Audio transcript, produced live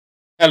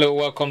Hello,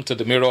 welcome to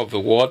the Mirror of the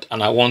Word,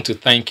 and I want to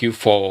thank you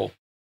for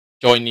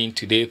joining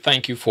today.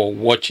 Thank you for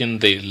watching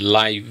the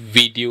live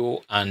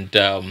video, and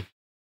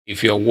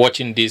if you're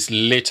watching this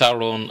later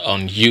on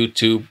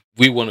YouTube,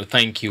 we want to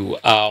thank you.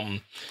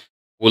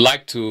 We'd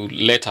like to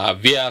let our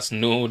viewers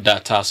know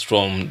that as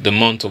from the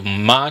month of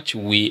March,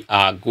 we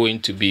are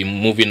going to be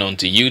moving on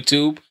to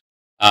YouTube.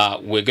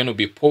 We're going to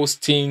be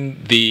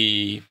posting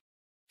the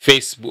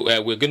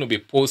Facebook. We're going to be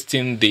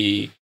posting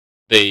the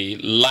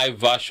live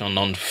version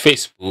on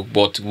Facebook,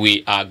 but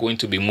we are going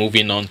to be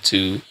moving on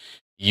to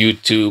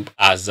YouTube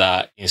as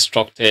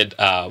instructed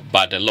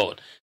by the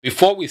Lord.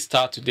 Before we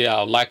start today,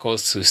 I would like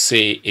us to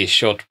say a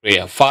short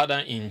prayer. Father,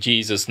 in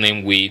Jesus'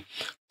 name, we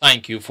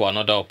thank you for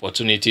another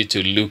opportunity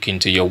to look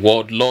into your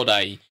word. Lord,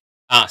 I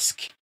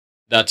ask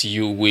that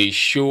you will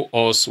show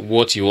us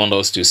what you want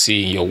us to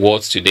see in your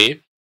words today.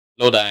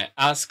 Lord, I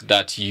ask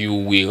that you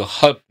will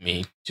help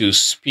me to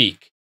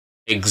speak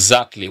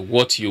exactly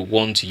what you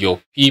want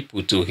your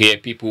people to hear,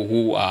 people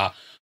who are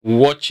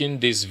watching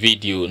this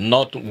video,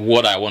 not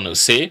what I want to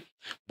say,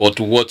 but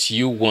what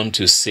you want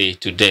to say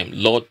to them.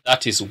 Lord,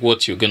 that is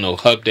what you're going to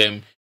help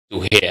them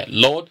to hear.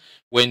 Lord,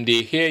 when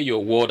they hear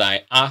your word,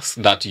 I ask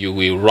that you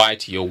will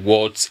write your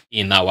words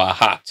in our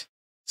heart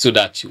so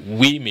that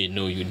we may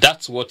know you.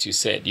 That's what you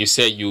said. You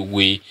said you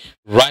will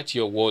write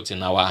your words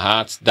in our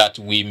hearts that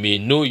we may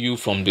know you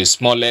from the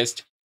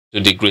smallest to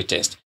the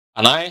greatest.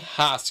 And I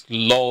ask,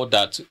 Lord,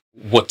 that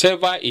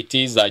whatever it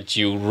is that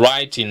you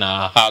write in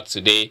our hearts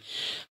today,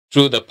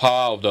 through the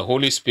power of the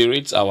Holy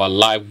Spirit, our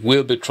life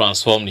will be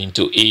transformed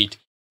into it.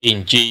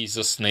 In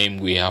Jesus' name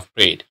we have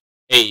prayed.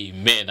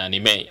 Amen and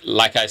amen.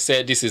 Like I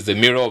said, this is the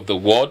Mirror of the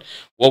Word.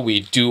 What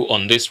we do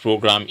on this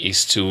program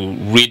is to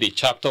read a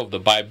chapter of the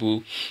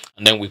Bible,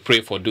 and then we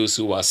pray for those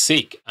who are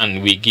sick,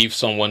 and we give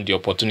someone the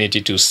opportunity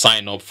to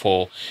sign up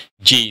for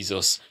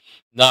Jesus.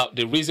 Now,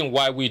 the reason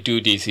why we do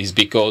this is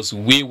because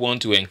we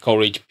want to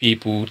encourage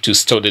people to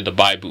study the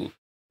Bible.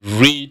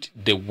 Read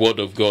the Word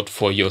of God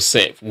for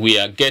yourself. We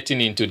are getting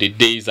into the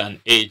days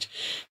and age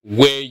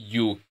where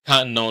you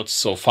cannot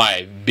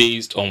survive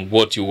based on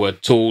what you were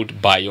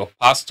told by your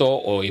pastor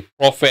or a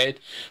prophet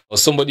or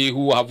somebody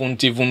who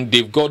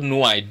they've got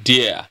no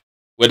idea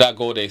whether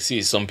God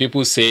exists. Some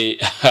people say,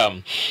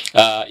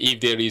 if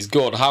there is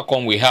God, how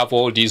come we have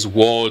all these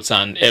worlds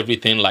and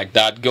everything like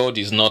that? God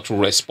is not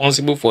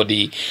responsible for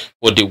the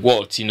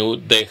worlds. You know,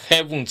 the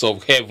heavens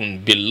of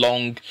heaven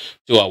belong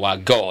to our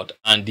God,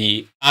 and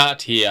the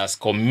earth he has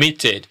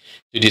committed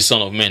to the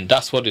Son of Man.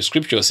 That's what the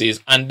scripture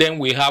says. And then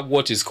we have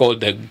what is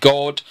called the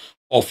God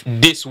of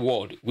this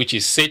world, which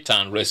is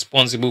Satan,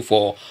 responsible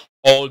for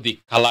all the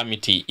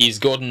calamity. Is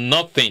got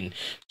nothing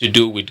to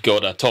do with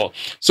God at all.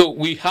 So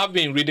we have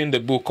been reading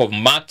the book of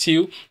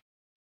Matthew,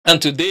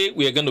 and today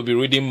we are going to be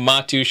reading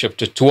Matthew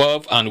chapter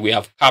 12, and we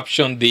have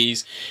captioned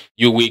this: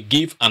 you will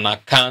give an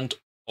account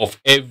of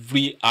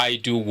every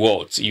idle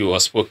words you are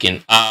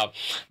spoken.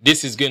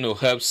 This is going to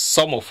help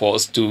some of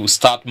us to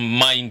start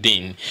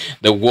minding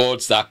the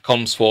words that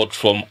comes forth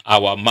from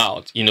our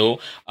mouth. You know,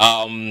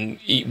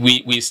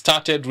 we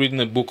started reading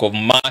the book of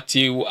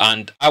Matthew,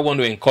 and I want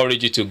to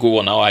encourage you to go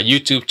on our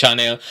YouTube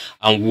channel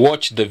and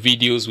watch the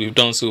videos we've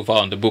done so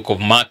far on the book of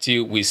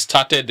Matthew. We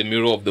started the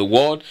Mirror of the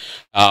Word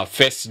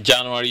 1st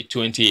January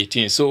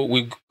 2018. So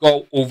we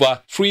got over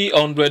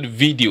 300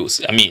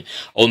 videos,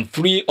 on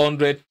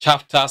 300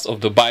 chapters of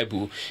the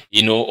Bible,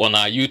 you know, on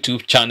our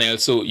YouTube channel.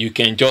 So you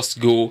can just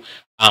go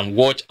and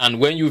watch. And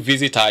when you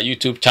visit our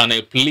YouTube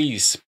channel,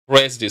 please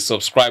press the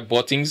subscribe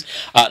buttons,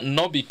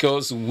 not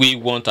because we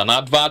want an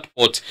advert,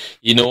 but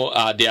you know,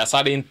 there are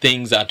certain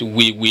things that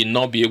we will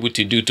not be able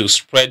to do to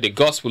spread the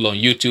gospel on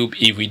YouTube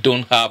if we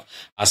don't have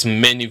as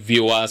many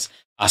viewers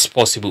as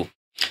possible.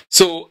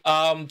 So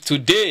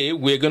today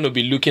we're going to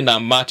be looking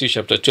at Matthew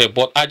chapter 12,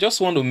 but I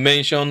just want to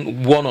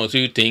mention one or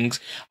two things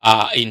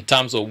in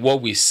terms of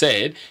what we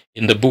said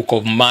in the book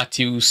of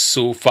Matthew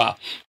so far.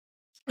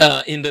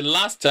 In the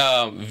last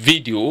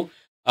video,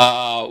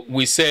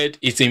 we said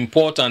it's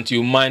important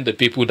you mind the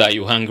people that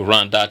you hang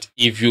around, that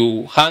if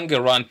you hang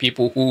around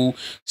people who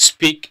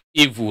speak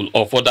evil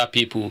of other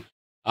people,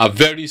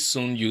 very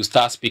soon you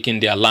start speaking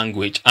their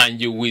language,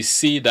 and you will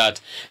see that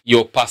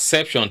your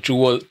perception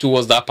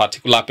towards that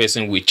particular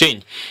person will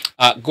change.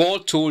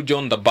 God told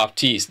John the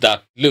Baptist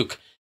that, look,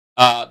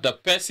 the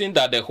person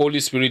that the Holy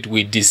Spirit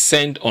will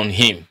descend on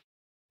him,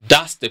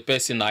 that's the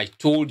person I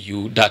told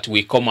you that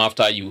will come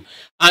after you.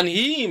 And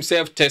he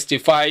himself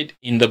testified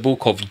in the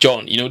book of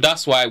John. You know,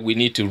 that's why we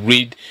need to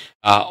read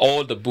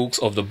all the books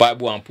of the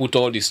Bible and put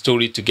all the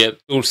stories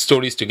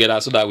together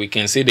so that we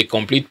can see the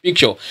complete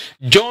picture.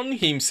 John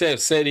himself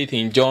said it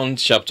in John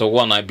chapter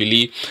 1, I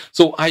believe.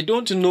 So I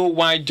don't know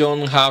why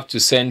John have to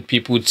send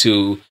people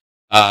to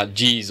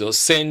Jesus,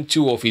 send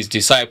two of his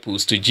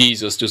disciples to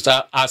Jesus to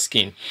start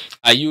asking,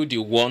 are you the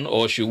one,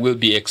 or should we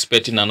be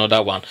expecting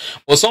another one?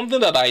 But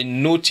something that I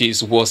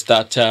noticed was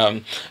that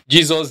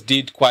Jesus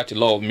did quite a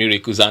lot of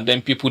miracles, and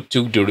then people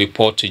took the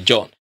report to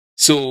John.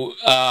 So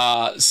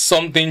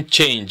something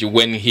changed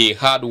when he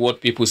heard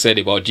what people said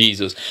about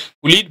Jesus.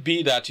 Will it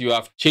be that you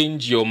have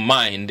changed your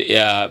mind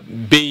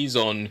based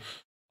on,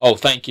 oh,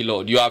 thank you,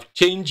 Lord. You have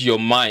changed your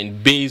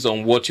mind based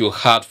on what you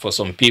heard for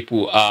some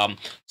people.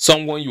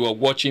 Someone, you are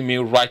watching me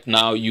right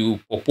now, you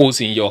propose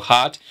in your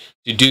heart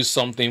to do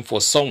something for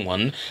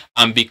someone,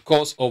 and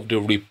because of the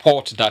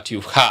report that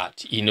you've had,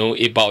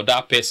 about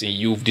that person,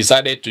 you've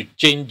decided to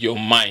change your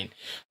mind.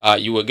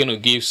 You were going to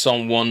give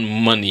someone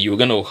money, you were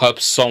going to help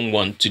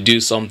someone to do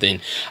something,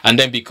 and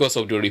then because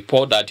of the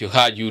report that you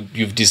had,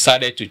 you've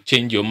decided to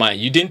change your mind.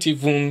 You didn't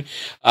even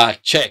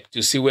check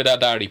to see whether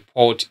that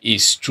report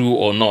is true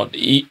or not.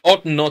 It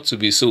ought not to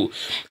be so.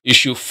 You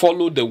should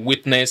follow the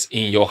witness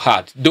in your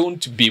heart.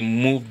 Don't be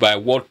moved by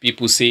what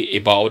people say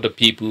about other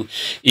people.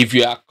 If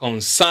you are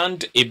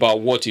concerned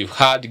about what you've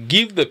heard,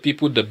 give the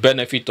people the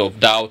benefit of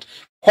doubt.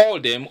 Call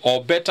them,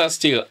 or better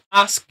still,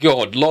 ask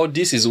God, Lord,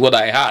 this is what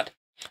I heard.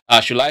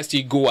 Should I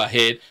still go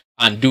ahead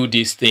and do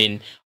this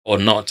thing or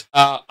not?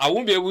 I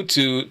won't be able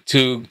to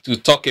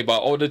talk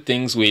about all the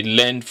things we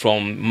learned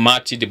from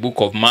Matthew, the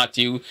book of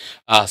Matthew,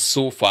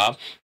 so far.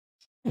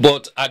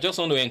 But I just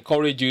want to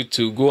encourage you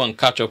to go and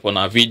catch up on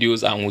our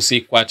videos, and we'll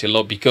see quite a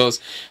lot, because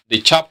the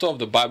chapter of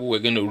the Bible we're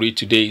going to read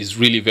today is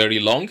really very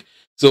long.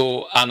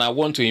 So, and I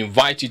want to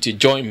invite you to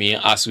join me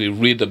as we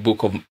read the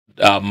book of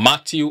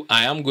Matthew.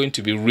 I am going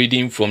to be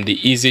reading from the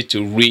easy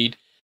to read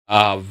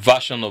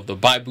version of the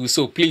Bible.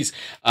 So please,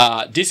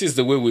 this is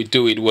the way we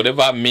do it.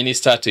 Whatever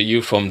minister to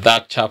you from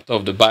that chapter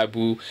of the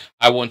Bible,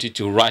 I want you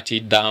to write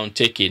it down,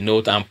 take a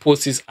note, and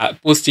post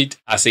it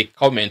as a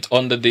comment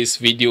under this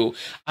video.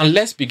 And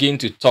let's begin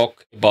to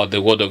talk about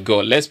the Word of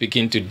God. Let's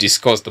begin to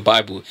discuss the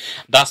Bible.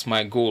 That's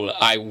my goal.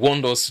 I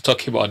want us to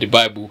talk about the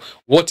Bible.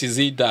 What is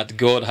it that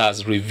God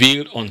has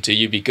revealed unto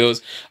you?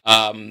 Because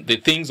the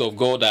things of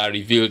God are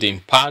revealed in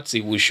parts.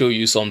 He will show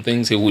you some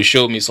things. He will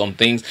show me some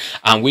things,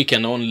 and we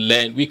can all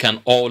learn. We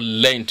can all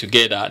learn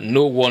together.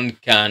 No one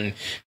can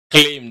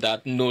claim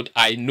that, no,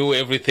 I know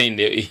everything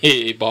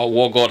about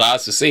what God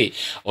has to say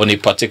on a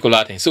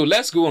particular thing. So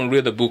let's go and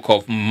read the book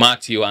of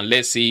Matthew, and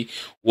let's see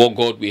what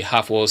God will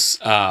have us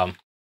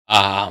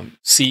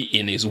see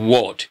in His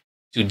Word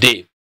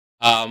today.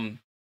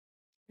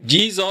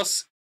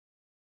 Jesus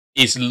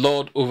is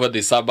Lord over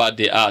the Sabbath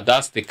day.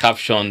 That's the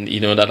caption,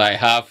 that I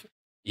have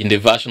in the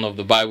version of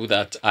the Bible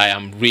that I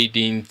am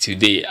reading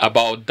today.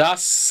 About that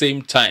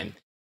same time,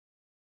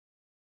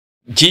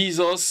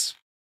 Jesus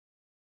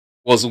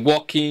was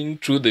walking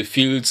through the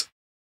fields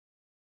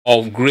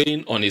of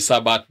grain on a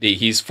Sabbath day.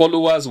 His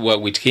followers were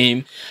with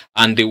him,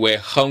 and they were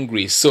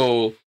hungry.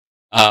 So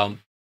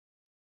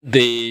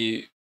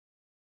they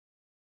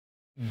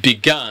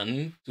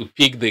began to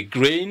pick the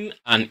grain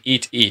and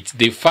eat it.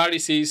 The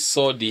Pharisees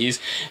saw this.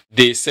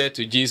 They said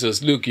to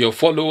Jesus, look, your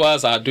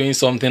followers are doing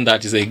something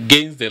that is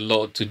against the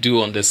law to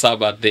do on the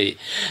Sabbath day.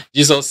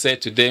 Jesus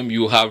said to them,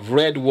 you have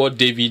read what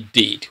David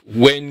did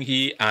when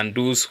he and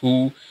those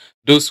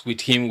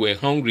with him were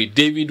hungry.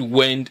 David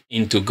went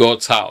into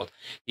God's house.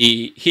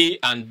 He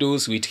and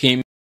those with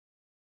him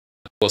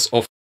was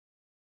offered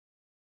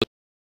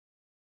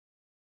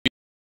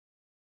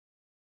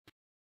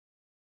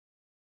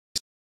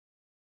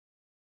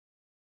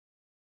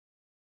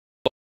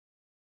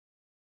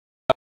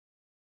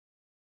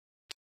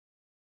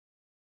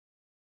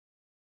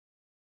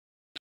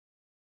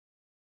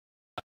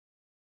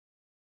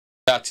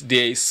that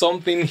there is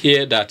something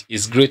here that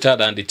is greater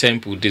than the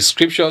temple. The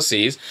scripture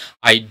says,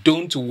 I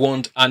don't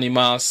want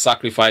animal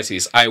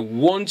sacrifices. I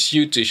want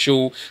you to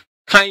show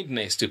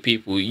kindness to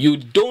people. You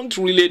don't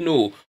really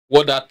know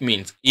what that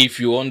means. If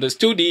you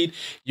understood it,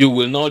 you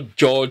will not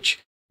judge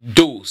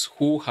those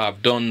who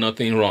have done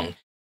nothing wrong.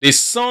 The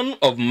Son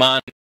of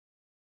Man,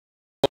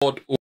 God,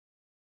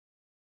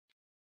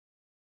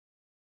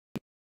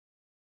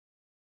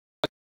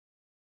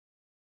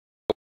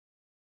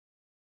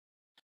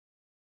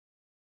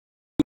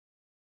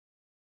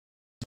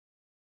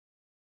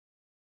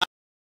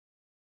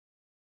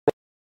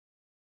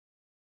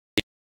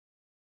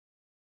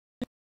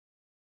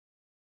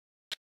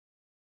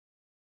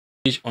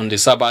 on the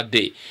Sabbath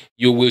day,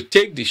 you will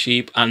take the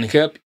sheep and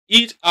help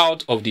eat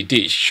out of the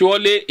dish.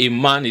 Surely a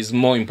man is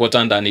more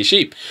important than a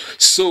sheep.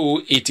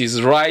 So it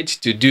is right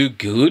to do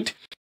good.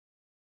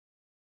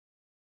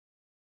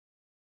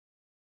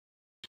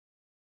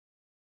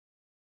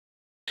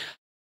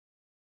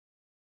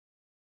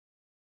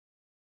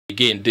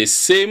 Again, the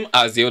same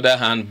as the other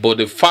hand, but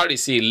the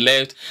Pharisee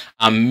left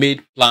and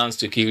made plans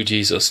to kill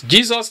Jesus.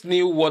 Jesus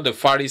knew what the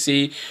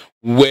Pharisee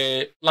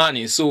were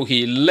planning, so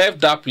he left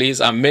that place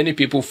and many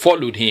people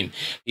followed him.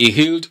 He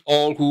healed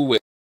all who were.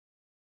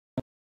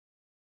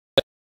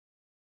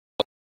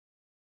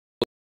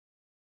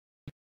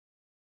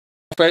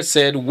 The prophet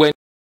said, when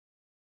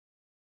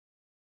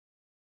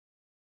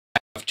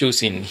I've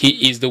chosen,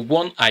 he is the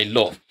one I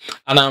love,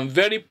 and I'm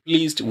very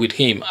pleased with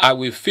him. I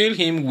will fill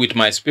him with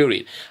my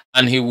spirit,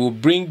 and he will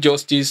bring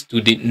justice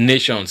to the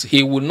nations.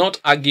 He will not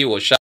argue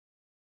or shout,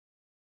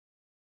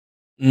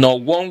 nor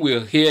one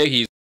will hear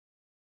his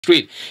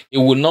street. He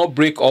will not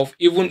break off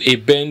even a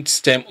bent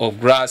stem of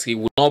grass. He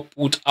will not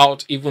put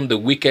out even the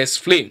weakest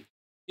flame.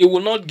 He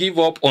will not give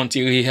up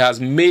until he has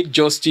made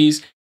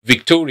justice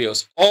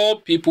victorious. All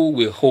people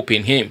will hope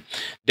in him.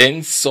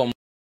 Then some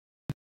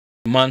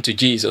man to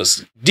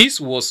Jesus. This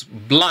was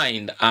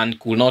blind and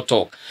could not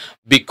talk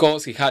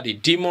because he had a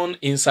demon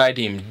inside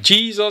him.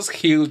 Jesus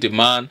healed the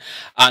man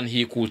and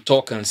he could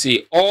talk and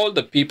see. All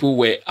the people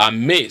were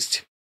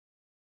amazed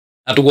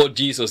at what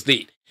Jesus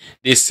did.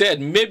 They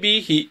said, maybe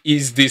he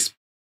is this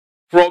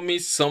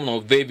promised son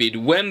of David.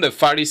 When the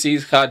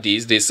Pharisees heard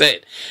this, they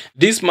said,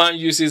 this man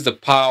uses the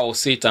power of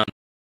Satan.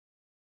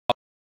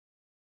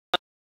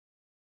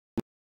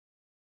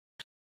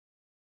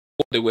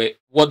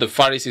 What the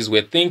Pharisees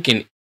were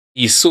thinking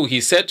is, so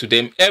he said to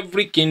them,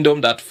 every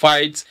kingdom that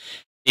fights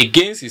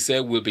against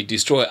itself will be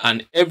destroyed,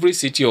 and every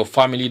city or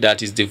family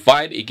that is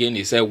divided against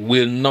itself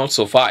will not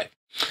survive.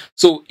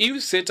 So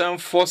if Satan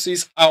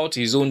forces out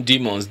his own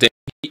demons, then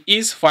he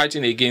is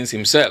fighting against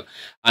himself,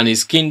 and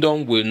his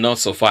kingdom will not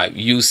survive.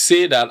 You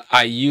say that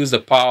I use the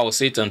power of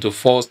Satan to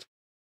force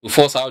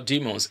out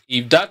demons.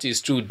 If that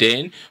is true,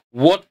 then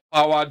what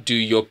power do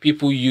your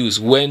people use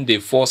when they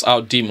force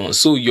out demons?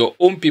 So your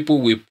own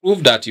people will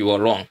prove that you are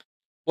wrong.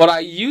 But I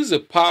use the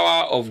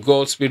power of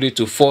God's Spirit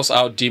to force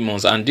out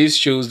demons, and this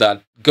shows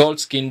that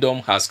God's kingdom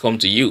has come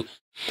to you.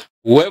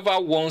 Whoever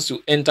wants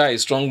to enter a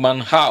strong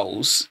man's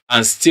house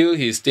and steal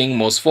his thing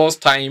must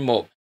first tie him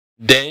up.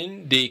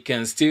 Then they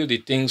can steal the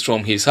things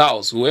from his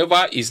house.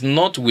 Whoever is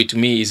not with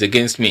me is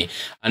against me,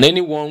 and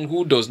anyone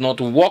who does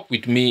not walk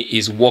with me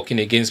is walking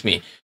against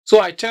me. So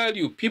I tell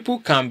you, people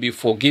can be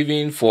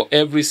forgiven for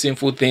every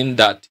sinful thing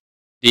that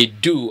they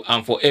do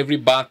and for every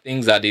bad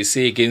thing that they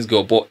say against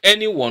God. But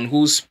anyone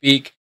who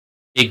speaks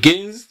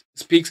against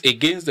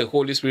the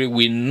Holy Spirit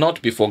will not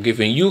be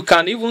forgiven. You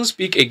can even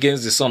speak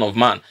against the Son of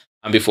Man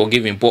and be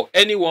forgiven. But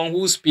anyone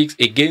who speaks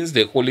against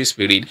the Holy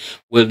Spirit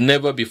will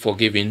never be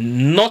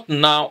forgiven, not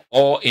now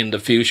or in the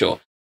future.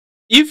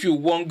 If you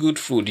want good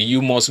fruit,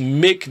 you must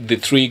make the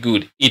tree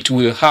good. It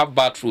will have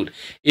bad fruit.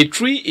 A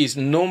tree is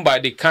known by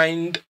the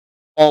kind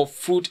of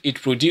fruit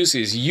it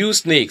produces. You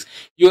snakes,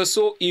 you are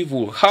so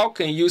evil. How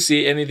can you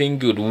say anything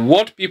good?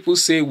 What people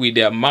say with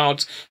their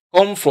mouths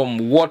come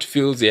from what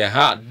fills their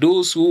heart.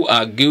 Those who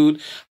are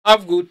good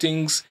have good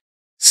things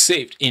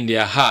saved in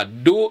their heart.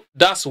 Though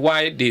that's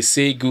why they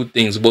say good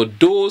things. But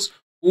those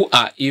who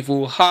are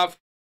evil have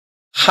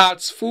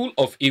hearts full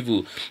of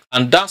evil,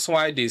 and that's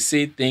why they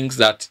say things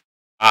that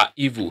are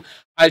evil.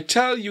 I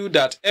tell you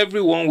that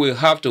everyone will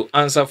have to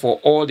answer for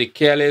all the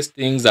careless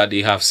things that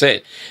they have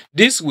said.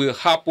 This will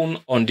happen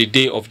on the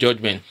day of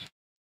judgment.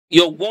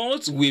 Your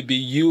words will be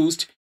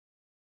used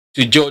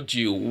to judge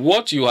you.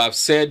 What you have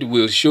said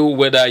will show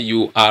whether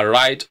you are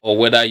right or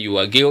whether you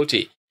are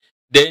guilty.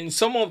 Then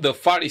some of the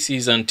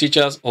Pharisees and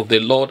teachers of the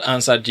Lord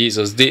answered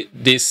Jesus.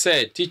 They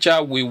said,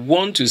 Teacher, we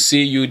want to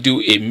see you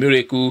do a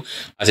miracle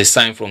as a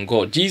sign from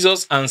God.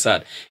 Jesus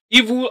answered,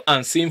 evil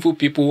and sinful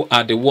people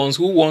are the ones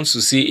who want to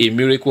see a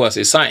miracle as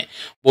a sign,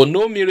 but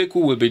no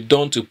miracle will be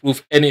done to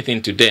prove anything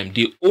to them.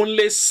 The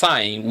only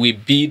sign will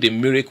be the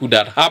miracle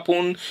that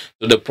happened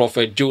to the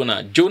prophet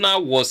Jonah. Jonah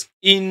was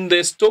in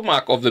the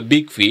stomach of the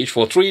big fish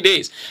for 3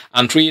 days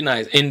and 3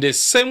 nights. In the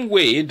same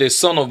way, the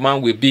Son of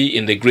Man will be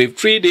in the grave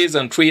 3 days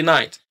and 3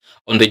 nights.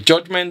 On the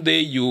judgment day,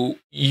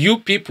 you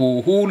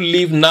people who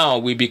live now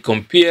will be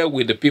compared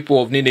with the people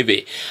of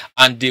Nineveh,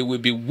 and they will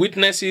be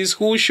witnesses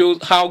who show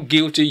how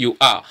guilty you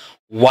are.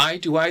 Why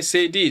do I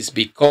say this?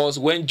 Because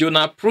when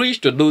Jonah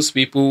preached to those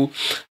people,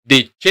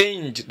 they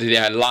changed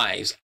their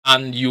lives,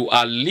 and you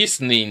are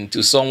listening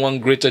to someone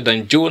greater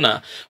than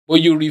Jonah,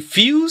 but you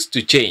refuse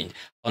to change.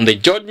 On the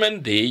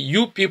judgment day,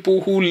 you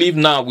people who live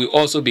now will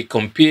also be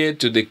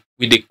compared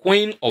with the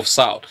Queen of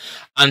South,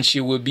 and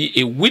she will be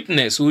a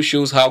witness who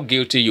shows how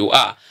guilty you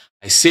are.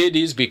 I say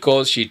this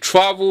because she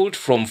traveled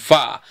from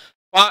far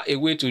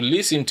away to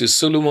listen to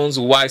Solomon's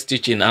wise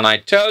teaching, and I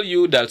tell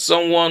you that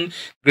someone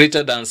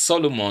greater than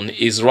Solomon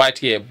is right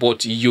here,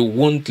 but you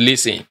won't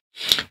listen.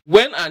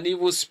 When an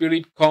evil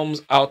spirit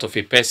comes out of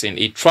a person,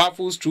 it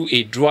travels through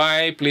a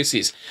dry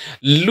places,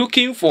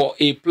 looking for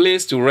a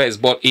place to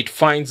rest, but it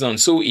finds none.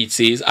 So it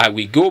says, I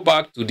will go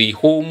back to the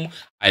home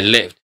I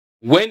left.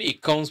 When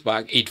it comes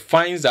back, it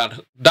finds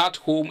that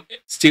home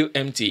still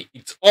empty.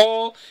 It's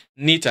all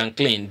neat and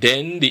clean.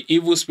 Then the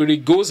evil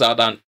spirit goes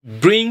out and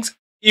brings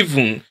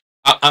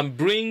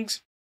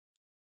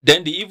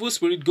Then the evil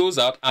spirit goes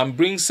out and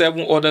brings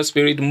 7 other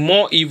spirits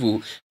more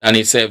evil than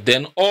itself.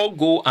 Then all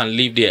go and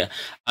live there.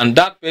 And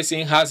that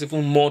person has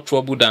even more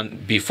trouble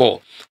than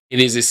before. It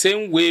is the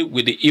same way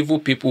with the evil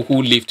people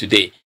who live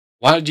today.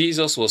 While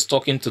Jesus was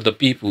talking to the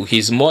people,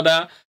 his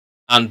mother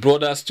and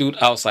brother stood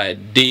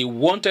outside. They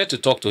wanted to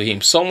talk to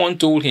him. Someone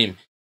told him,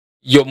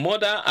 your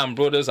mother and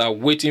brothers are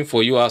waiting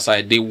for you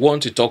outside. They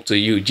want to talk to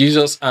you.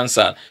 Jesus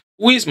answered,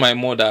 who is my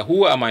mother?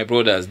 Who are my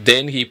brothers?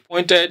 Then he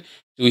pointed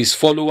to his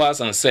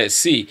followers and said,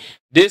 see,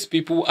 these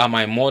people are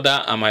my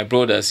mother and my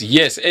brothers.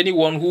 Yes,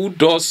 anyone who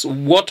does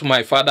what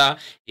my Father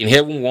in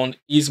heaven wants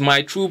is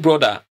my true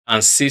brother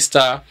and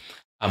sister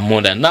and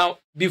mother. Now,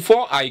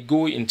 before I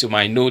go into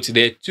my notes,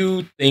 there are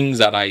two things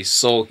that I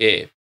saw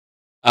here.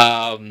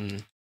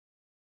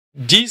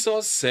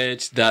 Jesus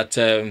said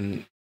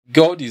that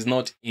God is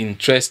not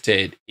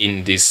interested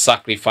in the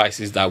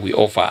sacrifices that we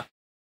offer.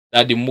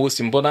 That the most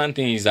important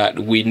thing is that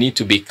we need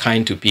to be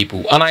kind to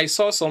people. And I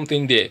saw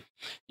something there.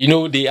 You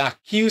know, they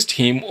accused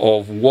him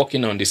of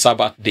walking on the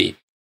Sabbath day.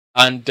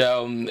 And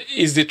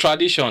it's the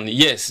tradition.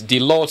 Yes, the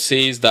Lord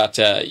says that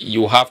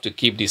you have to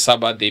keep the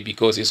Sabbath day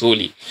because it's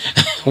holy.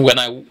 when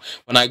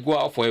I go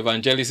out for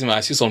evangelism,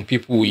 I see some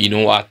people, you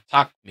know,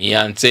 attack me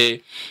and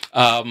say,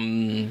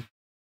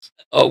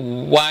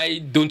 why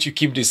don't you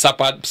keep the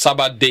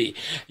Sabbath day?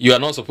 You are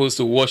not supposed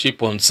to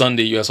worship on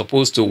Sunday. You are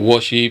supposed to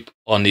worship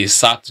on a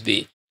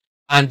Saturday.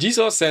 And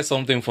Jesus said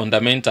something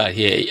fundamental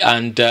here.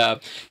 And,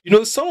 you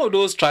know, some of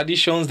those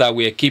traditions that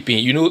we're keeping,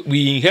 you know,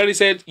 we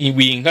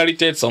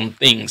inherited some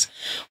things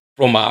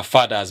from our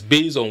fathers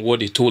based on what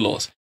they told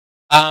us.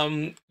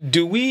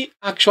 Do we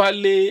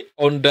actually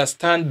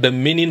understand the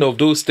meaning of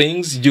those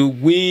things? Do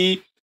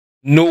we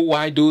know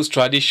why those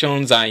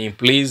traditions are in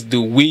place?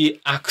 Do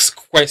we ask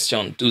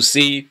questions to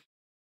see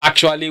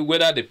actually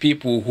whether the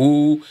people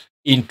who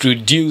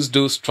introduce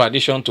those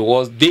traditions to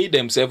us, they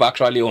themselves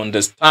actually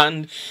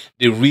understand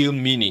the real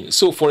meaning?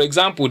 So, for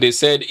example, they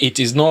said it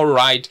is not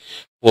right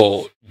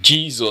for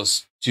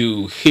Jesus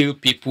to heal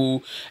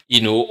people,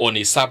 you know, on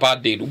a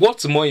Sabbath day.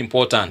 What's more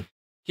important,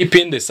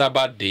 keeping the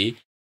Sabbath day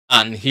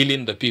and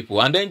healing the people?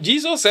 And then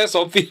Jesus said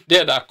something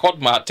there that caught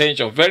my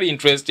attention, very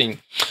interesting.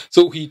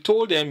 So he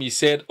told them, he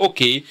said,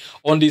 okay,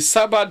 on the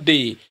Sabbath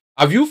day,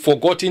 have you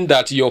forgotten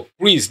that your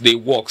priests, they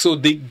work? So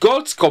the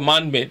God's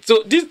commandment.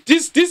 So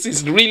this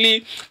is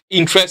really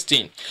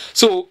interesting.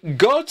 So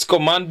God's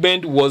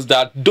commandment was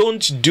that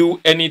don't do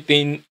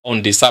anything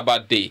on the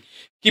Sabbath day.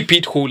 Keep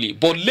it holy.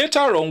 But later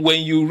on,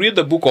 when you read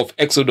the book of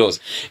Exodus,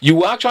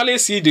 you actually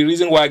see the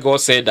reason why God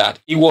said that.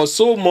 It was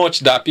so much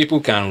that people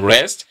can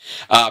rest,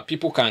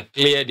 people can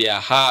clear their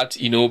heart,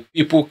 you know,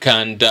 people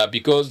can,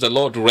 because the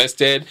Lord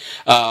rested,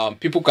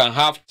 people can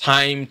have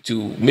time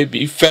to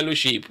maybe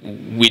fellowship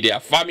with their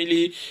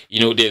family.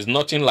 You know, there's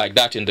nothing like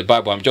that in the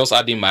Bible. I'm just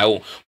adding my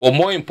own. But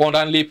more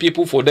importantly,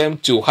 people, for them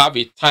to have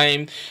a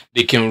time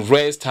they can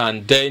rest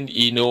and then,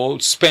 you know,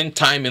 spend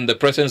time in the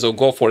presence of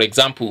God, for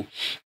example.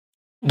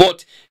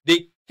 But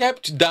they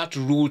kept that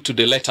rule to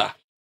the letter.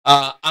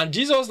 And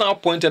Jesus now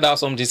pointed out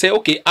something. He said,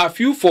 okay, have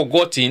you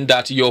forgotten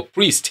that your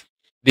priest,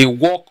 they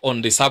work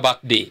on the Sabbath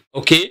day?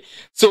 Okay,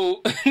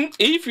 so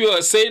if you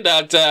are saying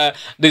that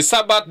the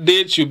Sabbath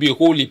day should be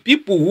holy,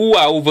 people who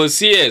are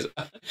overseers,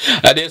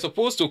 they're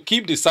supposed to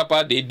keep the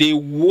Sabbath day. They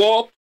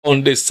work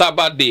on the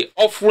Sabbath day,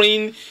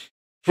 offering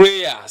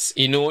prayers,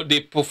 you know, they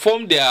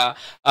perform their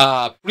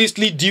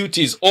priestly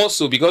duties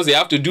also because they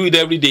have to do it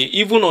every day,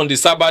 even on the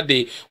Sabbath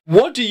day.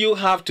 What do you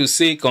have to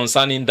say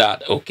concerning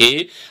that?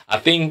 Okay, I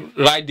think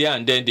right there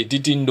and then they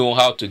didn't know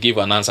how to give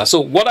an answer. So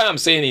what I am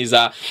saying is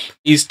that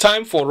it's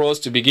time for us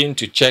to begin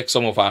to check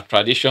some of our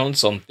traditions,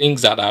 some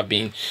things that have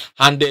been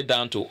handed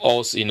down to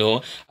us. You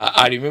know,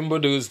 I remember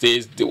those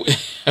days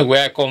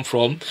where I come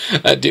from.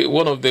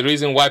 One of the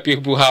reasons why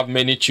people have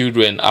many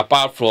children,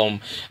 apart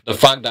from the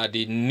fact that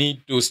they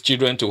need those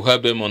children to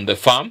help them on the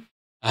farm,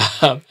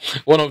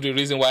 one of the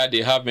reasons why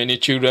they have many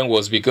children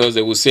was because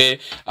they will say,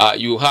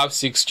 you have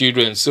 6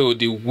 children, so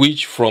the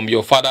witch from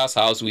your father's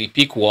house we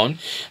pick one,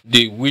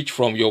 the witch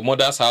from your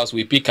mother's house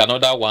we pick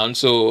another one.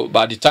 So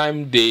by the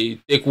time they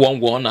take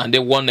one and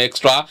then one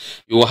extra,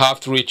 you will have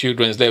 3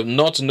 children left,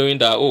 not knowing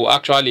that, oh,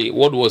 actually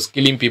what was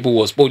killing people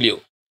was polio.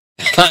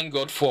 Thank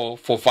God for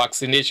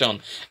vaccination.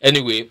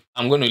 Anyway,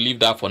 I'm going to leave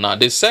that for now.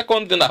 The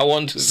second thing I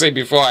want to say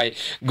before I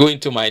go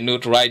into my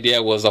note right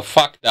there was the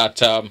fact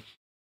that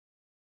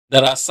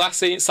there are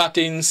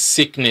certain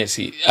sickness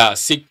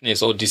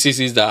or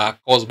diseases that are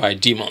caused by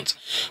demons.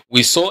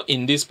 We saw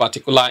in this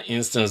particular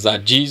instance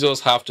that Jesus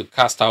have to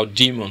cast out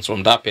demons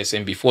from that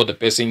person before the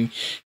person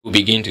will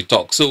begin to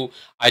talk. So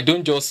I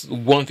don't just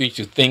want you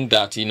to think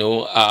that, you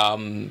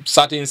know,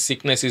 certain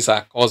sicknesses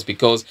are caused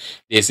because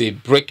there's a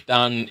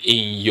breakdown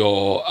in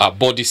your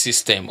body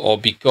system or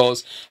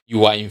because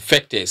you are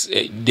infected.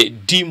 The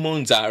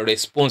demons are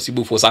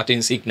responsible for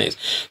certain sickness.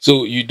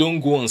 So you don't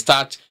go and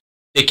start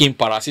taking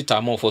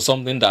paracetamol for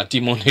something that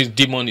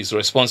demon is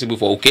responsible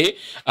for. Okay,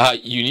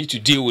 you need to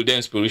deal with them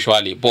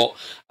spiritually, but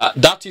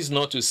that is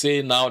not to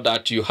say now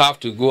that you have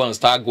to go and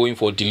start going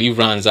for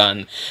deliverance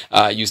and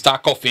you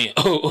start coughing.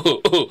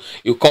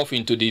 You cough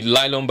into the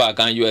nylon bag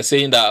and you are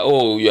saying that,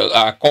 oh,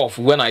 I cough.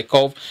 When I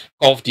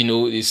coughed, you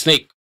know, the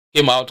snake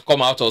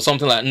come out or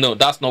something like that. No,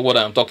 that's not what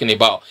I'm talking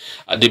about.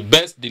 The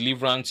best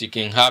deliverance you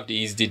can have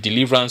is the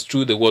deliverance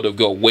through the word of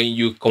God. When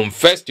you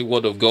confess the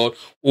word of God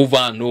over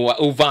and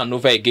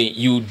over again,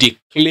 you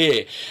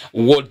declare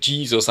what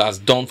Jesus has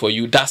done for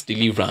you. That's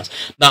deliverance.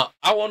 Now,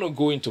 I want to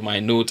go into my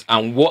notes,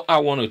 and what I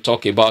want to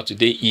talk about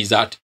today is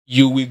that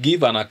you will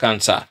give an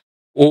account, sir.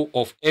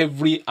 of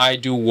every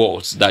idle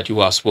words that you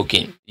have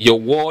spoken. Your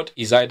word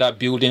is either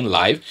building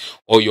life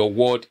or your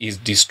word is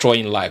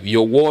destroying life.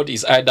 Your word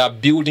is either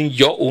building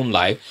your own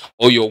life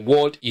or your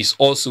word is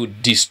also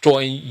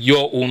destroying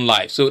your own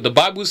life. So the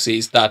Bible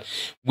says that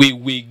we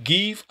will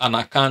give an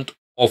account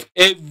of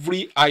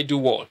every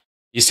idle word.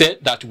 He said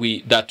that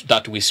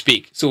we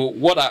speak. So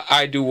what are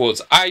idle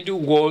words? Idle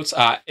words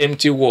are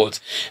empty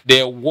words.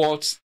 They are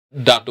words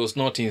that does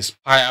not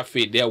inspire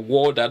faith. They are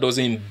words that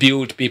doesn't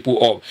build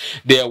people up.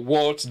 They are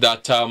words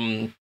that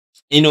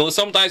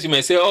sometimes you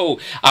may say, oh,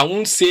 I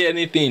won't say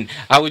anything.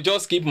 I will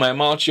just keep my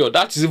mouth shut.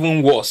 That's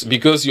even worse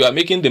because you are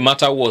making the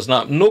matter worse.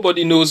 Now,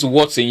 nobody knows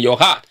what's in your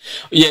heart.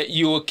 Yeah,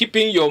 you're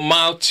keeping your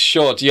mouth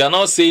shut. You are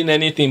not saying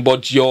anything,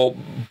 but your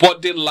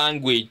body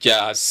language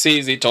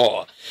says it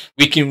all.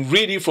 We can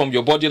read it from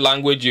your body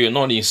language. You're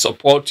not in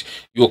support.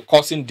 You're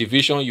causing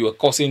division. You are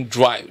causing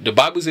drive. The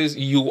Bible says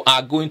you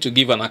are going to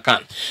give an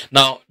account.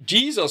 Now,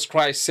 Jesus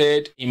Christ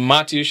said in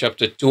Matthew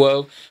chapter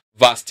 12,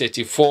 verse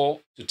 34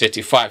 to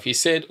 35, he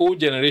said, "O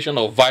generation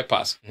of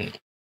vipers."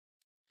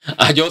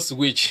 I just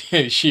wish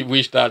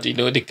that,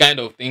 the kind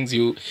of things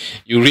you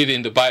read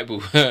in the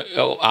Bible.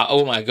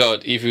 Oh my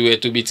God, if you were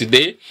to be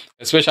today,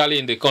 especially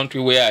in the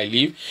country where I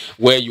live,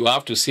 where you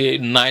have to say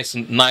nice,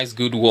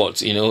 good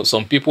words,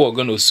 some people are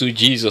going to sue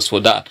Jesus for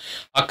that.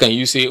 How can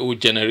you say, "Oh,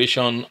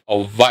 generation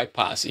of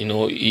vipers"?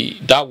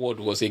 That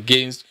word was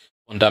against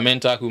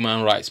fundamental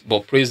human rights,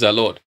 but praise the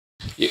Lord.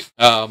 He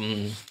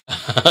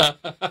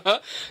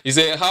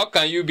said, "How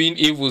can you, being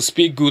evil,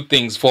 speak good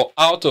things? For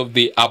out of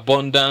the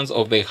abundance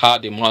of the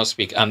heart the mouth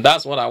speak." And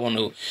that's what I want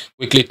to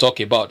quickly talk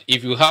about.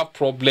 If you have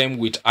problem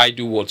with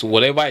idle words,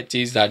 whatever it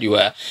is that you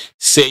are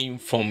saying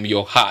from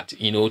your heart,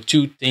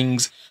 two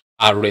things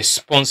are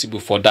responsible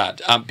for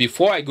that. And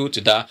before I go to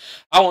that,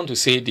 I want to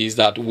say this,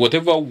 that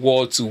whatever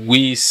words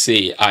we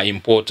say are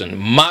important.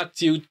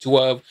 Matthew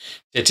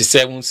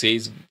 12:37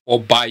 says, "For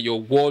by your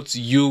words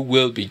you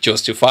will be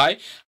justified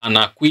and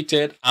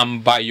acquitted,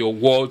 and by your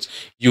words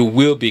you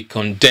will be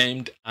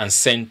condemned and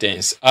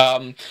sentenced."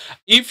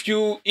 If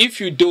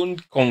you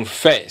don't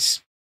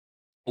confess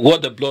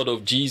what the blood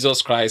of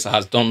Jesus Christ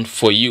has done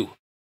for you,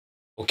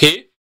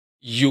 okay,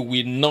 you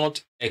will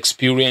not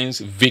experience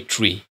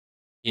victory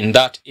in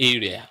that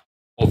area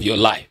of your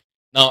life.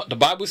 Now, the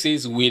Bible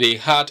says, "With a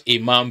heart a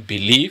man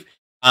believe,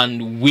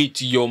 and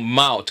with your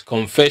mouth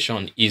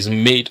confession is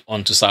made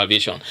unto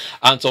salvation."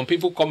 And some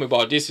people come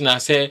about this and I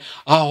say,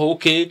 "Oh,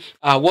 okay,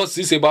 what's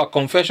this about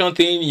confession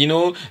thing?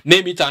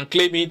 Name it and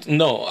claim it."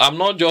 No, I'm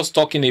not just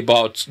talking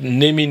about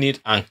naming it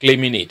and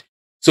claiming it.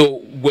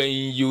 So when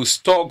you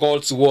store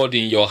God's word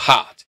in your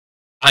heart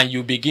and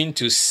you begin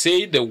to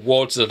say the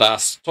words that are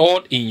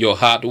stored in your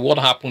heart, what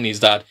happens is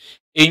that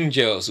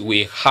angels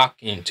will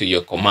hearken to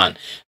your command.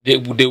 They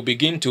will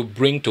begin to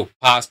bring to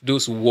pass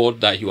those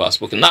words that you have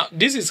spoken. Now,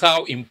 this is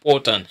how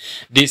important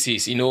this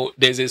is.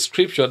 There's a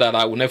scripture that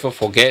I will never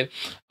forget.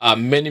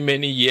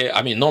 Many years,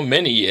 not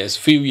many years,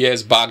 few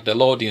years back, the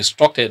Lord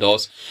instructed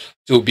us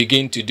to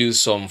begin to do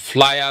some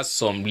flyers,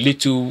 some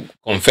little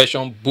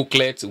confession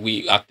booklets.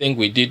 I think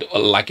we did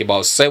like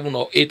about 7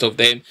 or 8 of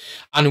them,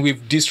 and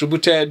we've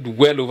distributed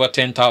well over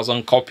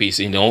 10,000 copies,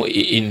 in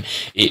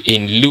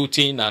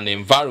looting and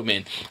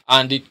environment.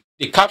 And the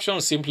caption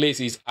simply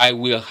says, "I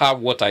will have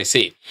what I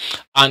say."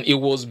 And it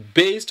was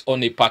based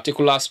on a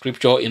particular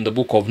scripture in the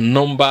book of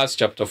Numbers,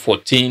 chapter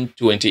 14,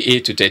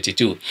 28 to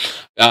 32.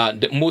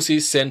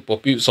 Moses sent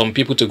some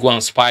people to go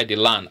and spy the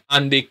land.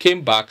 And they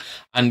came back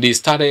and they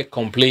started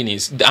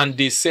complaining. And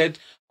they said,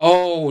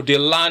 "Oh, the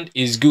land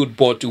is good,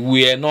 but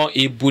we are not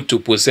able to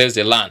possess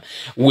the land.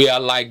 We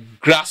are like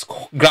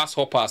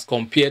grasshoppers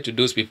compared to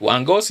those people."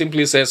 And God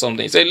simply said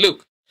something. He said,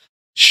 "Look,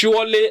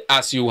 surely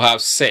as you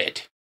have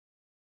said,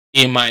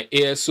 in my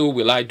ear, so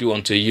will I do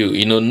unto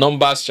you."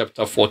 Numbers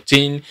chapter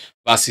 14,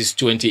 verses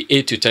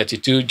 28 to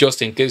 32,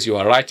 just in case you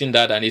are writing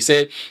that. And he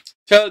said,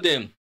 "Tell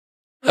them,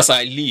 as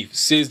I live,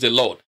 says the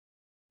Lord,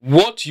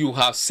 what you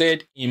have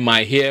said in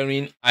my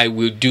hearing, I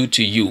will do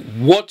to you."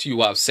 What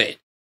you have said,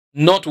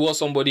 not what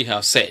somebody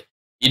has said.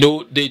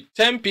 The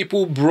 10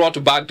 people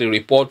brought back the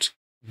report,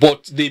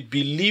 but they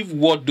believe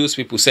what those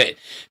people said.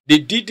 They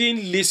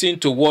didn't listen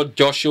to what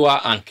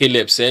Joshua and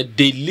Caleb said.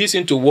 They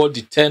listened to what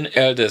the 10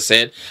 elders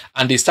said,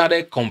 and they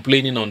started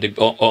complaining on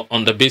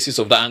the basis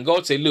of that. And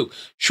God said, "Look,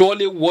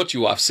 surely what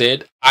you have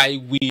said, I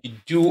will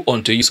do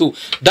unto you." So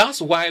that's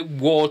why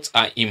words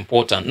are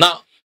important.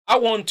 Now, I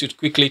want to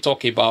quickly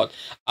talk about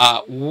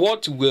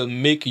what will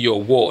make your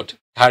word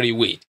carry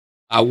weight.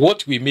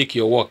 What will make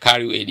your word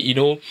carry weight?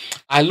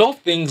 I love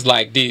things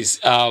like this.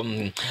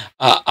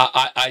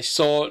 I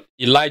saw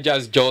Elijah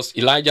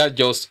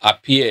just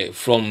appear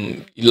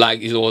from,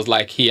 like, it was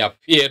like he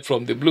appeared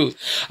from the blues,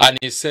 and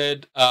he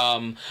said,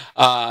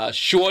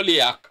 surely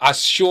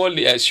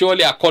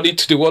according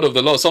to the word of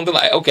the Lord, something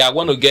like, okay, I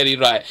want to get it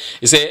right.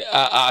 He said,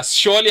 as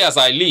surely as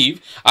I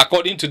live,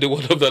 according to the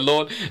word of the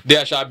Lord,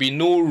 there shall be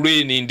no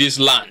rain in this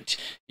land.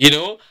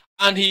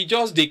 and he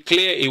just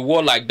declared a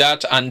word like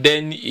that, and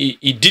then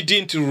it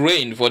didn't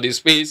rain for the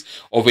space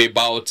of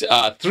about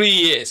 3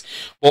 years.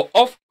 But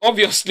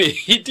obviously,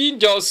 he didn't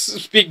just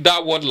speak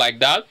that word like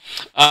that.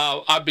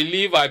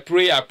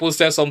 I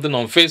posted something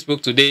on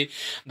Facebook today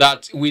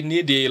that we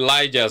need the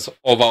Elijahs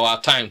of our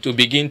time to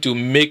begin to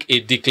make a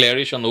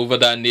declaration over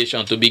that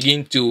nation, to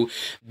begin to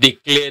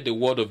declare the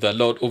word of the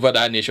Lord over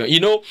that nation.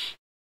 You know,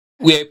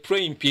 we're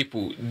praying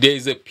people. There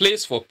is a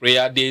place for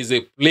prayer. There is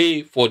a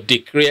place for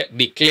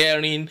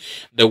declaring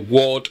the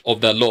word of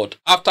the Lord.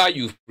 After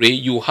you pray,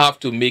 you have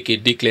to make a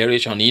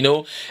declaration. You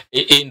know,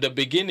 in the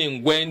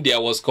beginning, when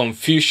there was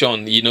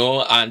confusion, you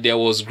know, and there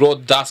was gross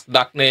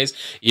darkness,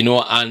 you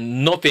know,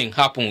 and nothing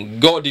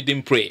happened, God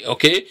didn't pray.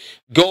 Okay,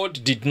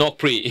 God did not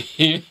pray.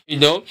 You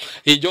know,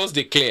 he just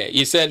declared.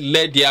 He said,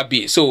 "Let there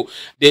be." So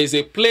there is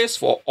a place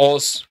for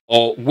us,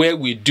 or where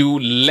we do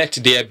let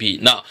there be.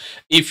 Now,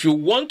 if you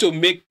want to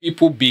make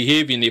people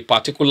behave in a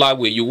particular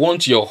way, you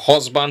want your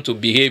husband to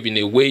behave in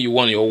a way, you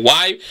want your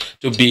wife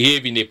to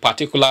behave in a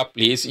particular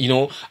place, you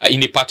know,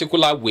 in a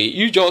particular way,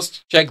 you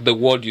just check the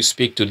word you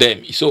speak to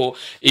them. So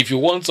if you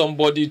want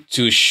somebody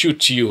to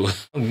shoot you,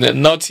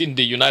 not in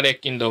the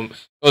United Kingdom,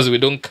 because we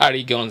don't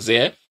carry guns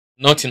there,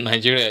 not in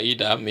Nigeria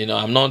either, you know,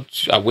 I'm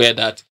not aware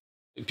that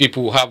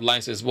people who have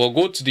licenses, but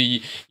go to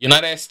the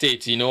United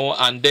States, you know,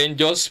 and then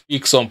just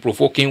speak some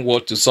provoking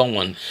word to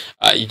someone.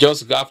 You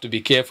just have to be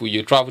careful.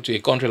 You travel to a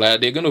country like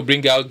that, they're going to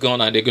bring out a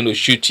gun and they're going to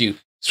shoot you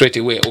straight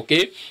away,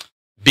 okay?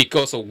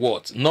 Because of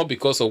what? Not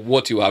because of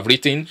what you have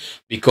written,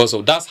 because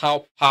of that's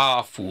how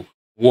powerful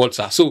words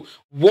are. So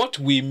what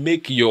we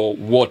make your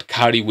word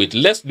carry with,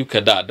 let's look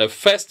at that. The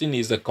first thing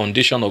is the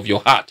condition of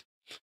your heart.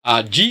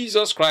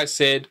 Jesus Christ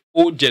said,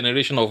 "O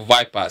generation of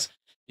vipers,"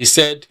 he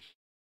said,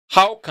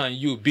 "How can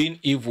you, being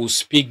evil,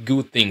 speak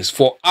good things?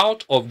 For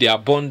out of the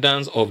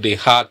abundance of the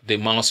heart, the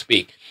mouth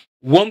speak."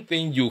 One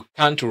thing you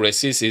can't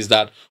resist is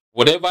that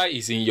whatever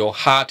is in your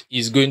heart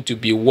is going to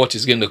be what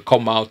is going to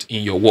come out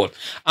in your word.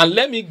 And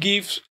let me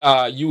give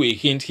you a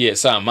hint here,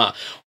 Sam.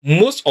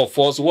 Most of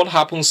us, what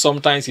happens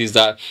sometimes is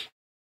that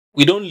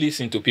we don't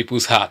listen to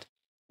people's heart.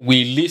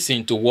 We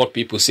listen to what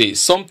people say.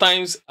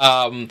 Sometimes,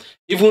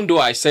 even though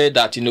I said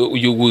that, you know,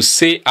 you will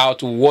say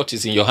out what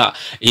is in your heart.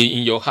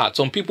 In your heart,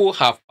 some people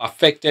have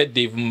perfected,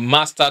 they've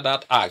mastered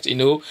that act. You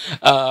know,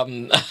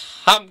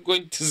 I'm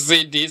going to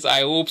say this.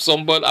 I hope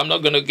somebody, I'm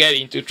not going to get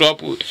into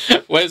trouble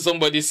when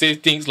somebody says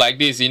things like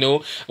this. You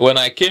know, when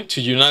I came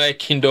to United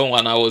Kingdom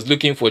and I was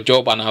looking for a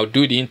job and I'll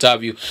do the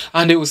interview,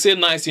 and they will say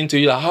nice things to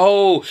you, like,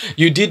 "Oh,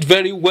 you did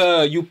very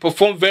well. You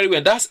performed very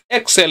well. That's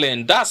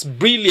excellent. That's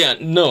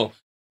brilliant." No.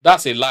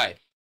 That's a lie.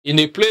 In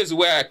a place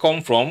where I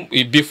come from,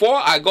 before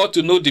I got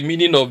to know the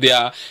meaning of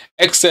their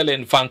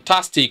excellent,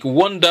 fantastic,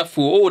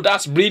 wonderful, "Oh,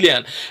 that's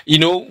brilliant," you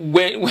know,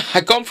 when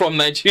I come from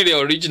Nigeria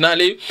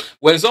originally,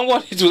 when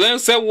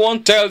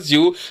someone tells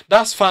you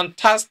that's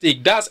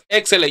fantastic, that's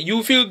excellent,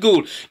 you feel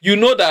good. You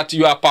know that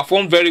you have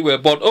performed very well.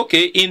 But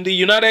okay, in the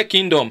United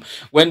Kingdom,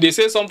 when they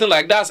say something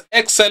like that's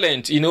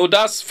excellent, you know,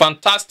 that's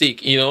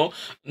fantastic, you know,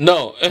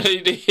 no,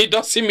 it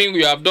doesn't mean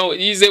we have done.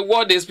 It's a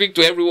word they speak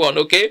to everyone,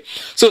 okay?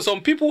 So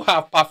some people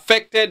have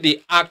perfected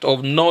the act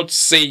of not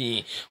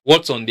saying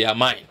what's on their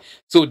mind.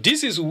 So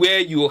this is where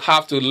you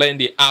have to learn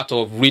the art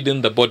of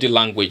reading the body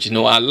language. You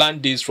know, I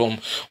learned this from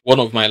one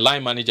of my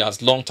line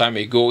managers long time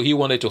ago. He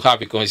wanted to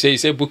have a conversation. He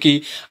said,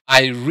 "Bukky,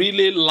 I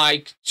really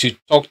like to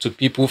talk to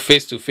people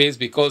face to face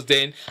because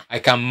then I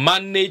can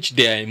manage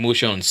their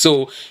emotions."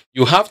 So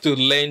you have to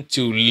learn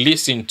to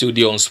listen to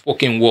the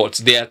unspoken words.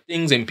 There are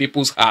things in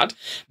people's heart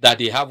that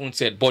they haven't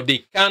said, but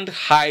they can't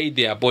hide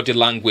their body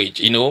language.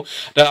 You know,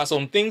 there are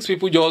some things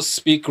people just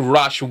speak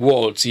rash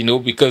words, you know,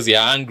 because they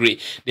are angry.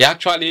 They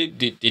actually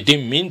they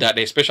didn't mean that,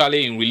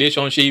 especially in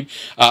relationship,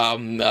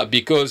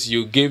 because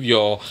you gave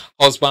your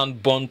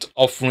husband burnt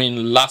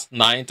offering last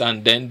night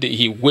and then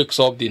he wakes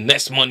up the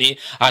next morning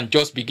and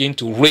just begin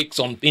to rake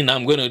something.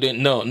 I'm going to do.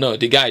 No,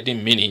 the guy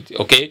didn't mean it.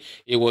 Okay,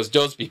 it was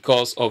just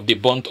because of the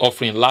burnt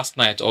offering last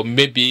night, or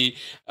maybe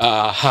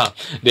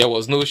there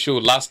was no show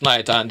last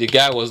night and the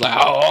guy was like,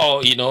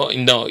 "Oh, you know,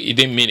 no, he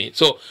didn't mean it."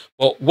 So,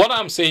 but what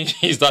I'm saying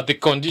is that the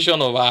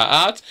condition of our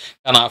heart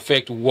can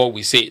affect what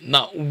we say.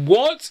 Now,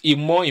 what's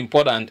more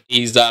important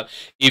is that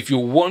if you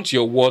want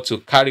your word to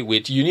carry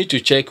weight, you need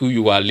to check who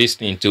you are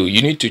listening to.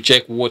 You need to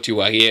check what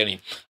you are hearing.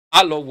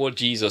 I love what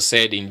Jesus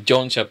said in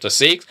John chapter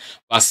 6,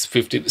 verse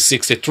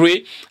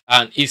 63.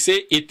 And he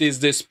said, "It is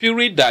the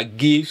spirit that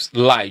gives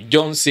life."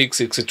 John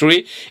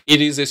 6:63.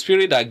 It is the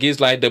spirit that gives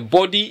life. The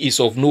body is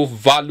of no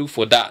value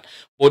for that.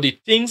 But the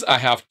things I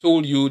have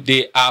told you,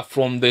 they are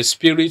from the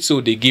Spirit, so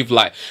they give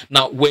life.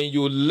 Now, when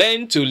you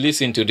learn to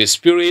listen to the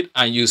Spirit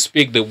and you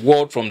speak the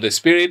word from the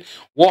Spirit,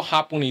 what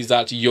happens is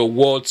that your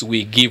words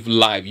will give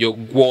life. Your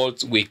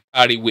words will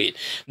carry weight.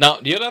 Now,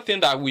 the other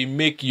thing that will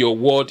make your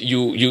word,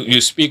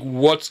 you speak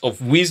words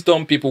of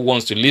wisdom, people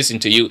want to listen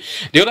to you.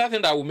 The other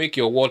thing that will make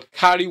your word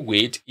carry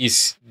weight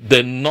is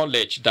the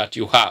knowledge that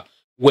you have.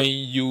 When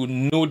you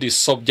know the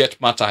subject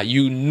matter,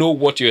 you know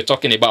what you're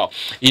talking about.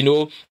 You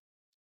know,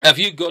 Have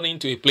you gone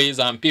into a place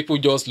and people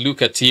just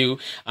look at you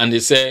and they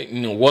say,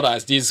 what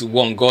has this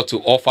one got to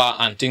offer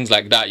and things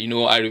like that?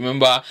 I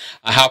remember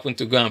I happened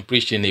to go and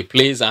preach in a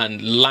place,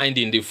 and lined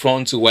in the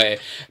front were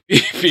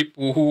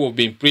people who have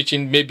been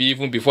preaching maybe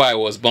even before I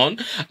was born,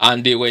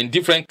 and they were in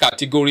different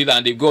categories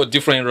and they've got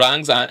different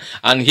ranks.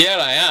 And here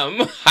I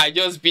am. I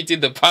just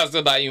pitied the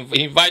pastor that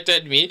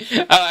invited me,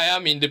 and I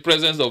am in the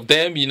presence of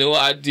them.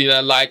 I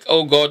did like,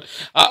 oh God,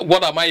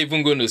 what am I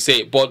even going to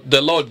say? But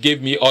the Lord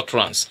gave me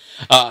utterance.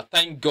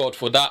 Thank God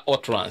for that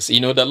utterance.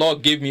 The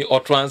Lord gave me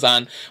utterance,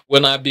 and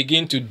when I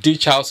begin to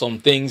ditch out some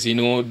things,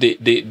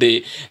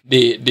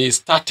 they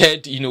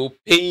started,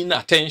 paying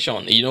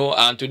attention,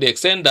 and to the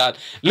extent that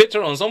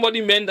later on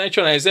somebody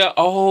mentioned, I said,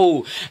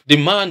 oh, the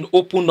man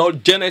opened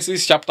up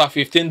Genesis chapter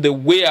 15 the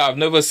way I've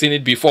never seen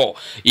it before,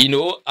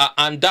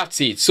 and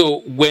that's it.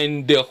 So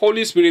when the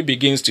Holy Spirit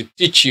begins to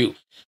teach you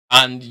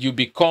and you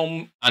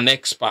become an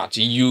expert,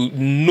 you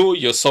know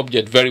your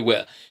subject very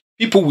well,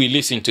 people will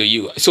listen to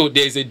you. So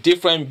there's a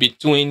difference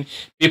between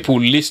people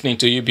listening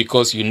to you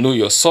because you know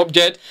your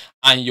subject,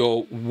 and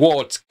your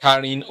words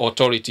carrying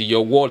authority,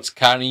 your words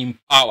carrying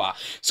power.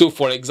 So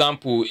for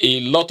example,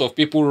 a lot of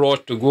people rush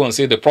to go and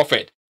say the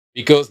prophet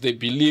because they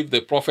believe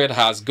the prophet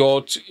has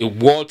got a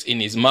word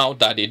in his mouth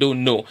that they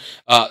don't know.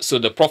 So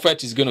the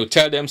prophet is going to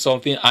tell them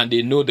something, and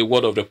they know the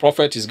word of the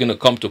prophet is going to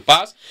come to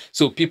pass.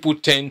 So people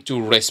tend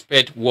to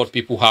respect what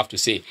people have to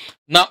say.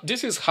 Now,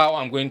 this is how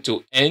I'm going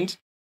to end.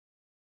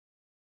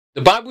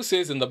 The Bible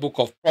says in the book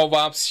of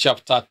Proverbs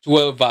chapter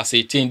 12 verse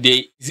 18,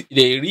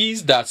 there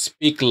is that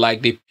speak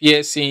like the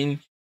piercing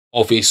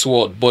of a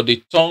sword, but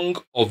the tongue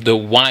of the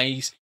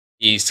wise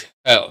is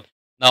health.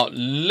 Now,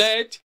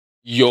 let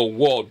your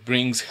word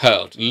brings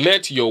health.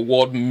 Let your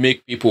word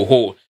make people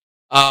whole.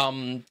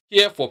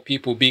 Care for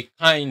people, be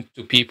kind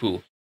to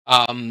people.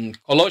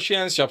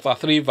 Colossians chapter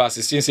 3 verse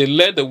 16 says,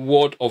 let the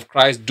word of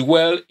Christ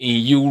dwell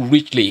in you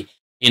richly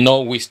in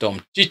all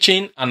wisdom,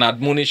 teaching and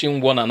admonishing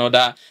one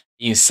another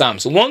in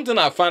Psalms. One thing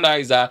I found out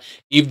is that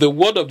if the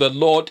word of the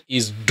Lord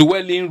is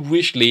dwelling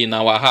richly in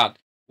our heart,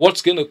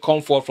 what's going to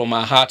come forth from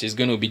our heart is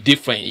going to be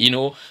different.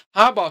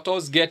 How about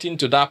us getting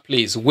to that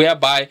place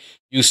whereby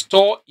you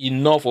store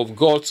enough of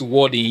God's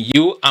word in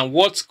you, and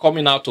what's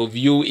coming out of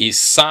you is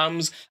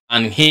psalms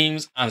and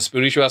hymns and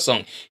spiritual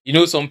song.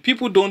 Some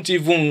people don't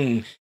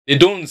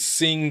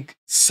sing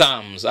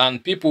psalms,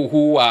 and people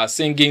who are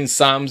singing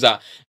psalms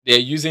they're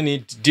using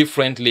it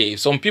differently.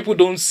 Some people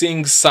don't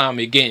sing psalm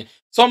again.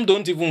 Some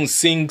don't even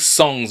sing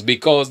songs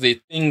because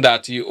they think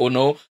that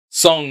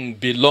song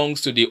belongs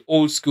to the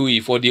old school.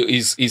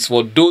 Is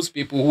for those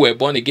people who were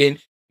born again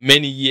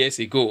many years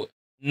ago.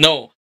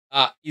 No,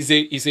 is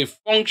a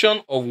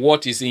function of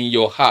what is in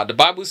your heart. The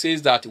Bible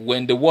says that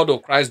when the word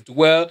of Christ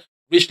dwell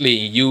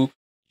richly in you,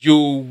 you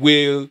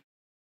will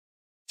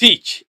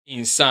teach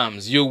in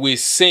psalms, you will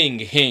sing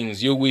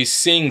hymns, you will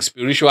sing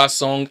spiritual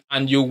song,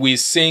 and you will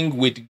sing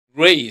with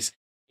grace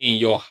in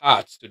your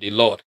heart to the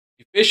Lord.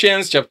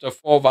 Ephesians chapter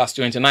 4 verse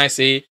 29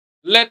 say,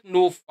 let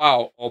no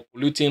foul or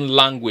polluting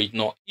language,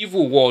 nor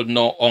evil word,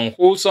 nor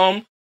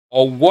unwholesome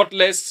or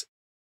worthless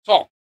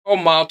talk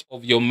come out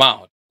of your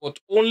mouth, but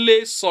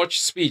only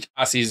such speech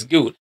as is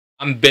good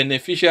and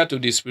beneficial to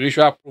the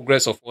spiritual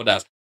progress of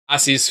others,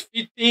 as is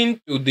fitting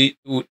to the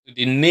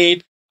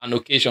need and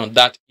occasion,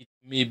 that it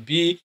may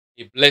be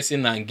a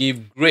blessing and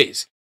give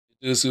grace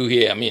to those who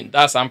hear.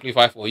 That's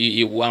amplified for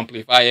you. It will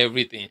amplify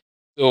everything.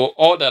 So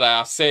all that I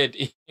have said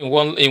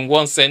in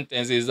one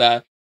sentence is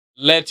that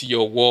let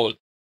your word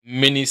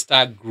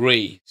minister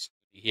grace to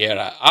the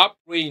hearer. I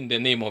pray in the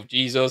name of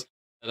Jesus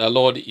that the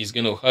Lord is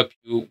going to help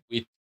you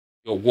with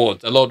your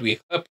words. The Lord will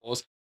help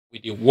us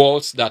with the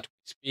words that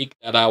we speak,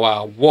 that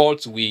our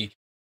words will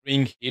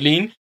bring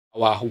healing,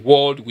 our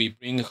word will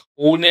bring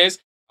wholeness,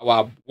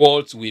 our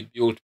words will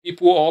build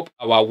people up,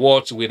 our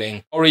words will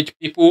encourage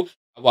people,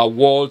 our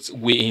words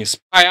will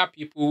inspire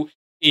people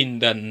in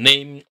the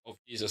name of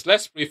Jesus.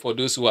 Let's pray for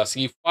those who are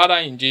sick. Father,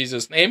 in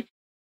Jesus' name,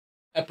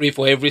 I pray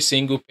for every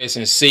single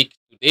person sick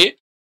today,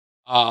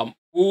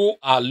 who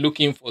are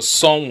looking for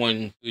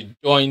someone to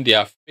join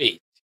their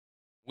faith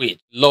with.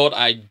 Lord,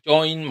 I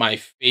join my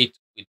faith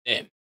with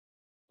them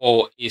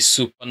for a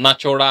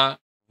supernatural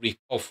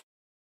recovery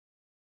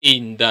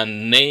in the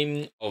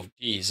name of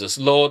Jesus.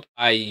 Lord,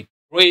 I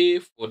pray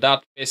for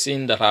that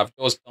person that have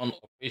just done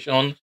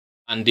operation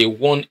and they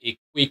want a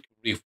quick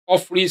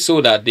recovery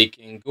so that they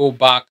can go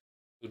back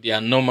to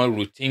their normal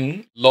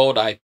routine. Lord,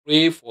 I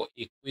pray for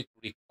a quick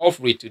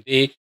recovery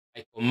today.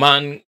 I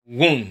command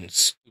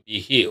wounds to be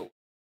healed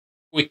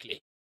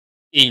quickly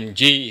in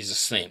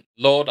Jesus' name.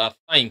 Lord, I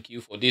thank you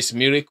for this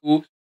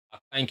miracle. I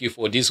thank you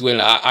for this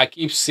well. I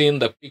keep seeing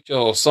the picture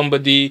of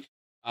somebody.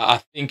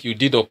 I think you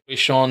did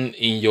operation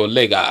in your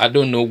leg. I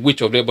don't know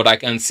which of them, but I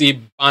can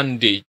see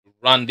bandage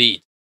around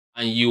it,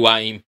 and you are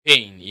in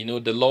pain.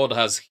 The Lord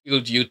has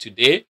healed you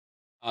today.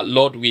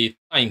 Lord, we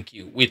thank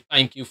you. We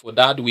thank you for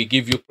that. We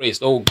give you praise.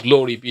 Oh,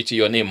 glory be to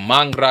your name.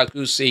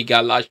 Mangraku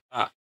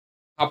Segalasha.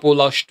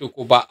 Kapolash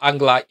tukuba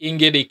angla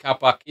ingedi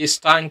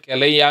kapakistan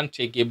keleyan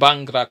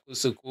tegibangra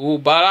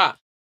kusukubara.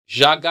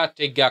 Jaga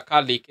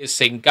tegakalike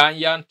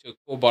senganyan to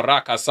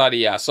kobaraka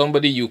saria.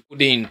 Somebody you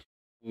couldn't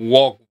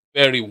walk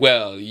very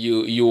well.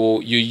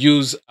 You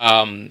use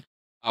a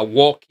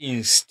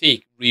walking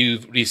stick.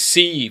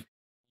 Receive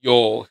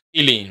your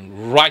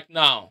healing right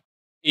now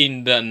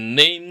in the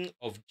name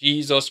of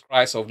Jesus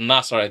Christ of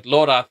Nazareth.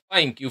 Lord, I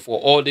thank you for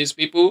all these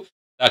people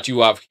that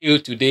you have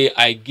healed today.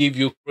 I give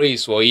you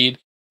praise for it.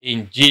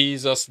 In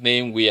Jesus'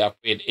 name we have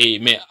prayed.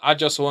 Amen. I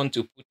just want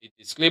to put a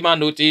disclaimer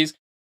notice.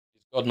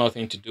 It's got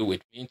nothing to do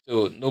with me,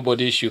 so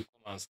nobody should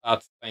come and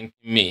start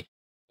thanking me.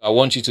 So I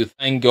want you to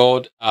thank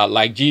God,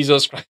 like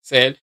Jesus Christ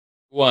said,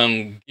 go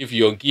and give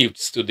your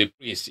gifts to the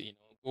priest.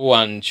 Go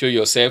and show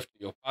yourself to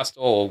your pastor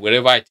or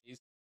wherever it is,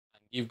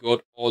 and give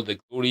God all the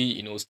glory.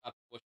 Start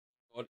worshiping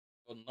God.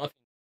 It's got nothing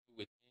to do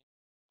with me.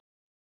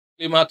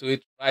 Disclaimer to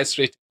it right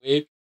straight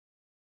away.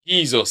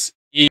 Jesus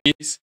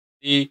is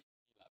the.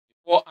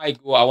 Before I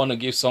go, I want to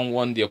give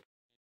someone the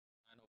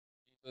opportunity of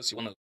Jesus. You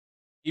want to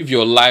give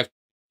your life to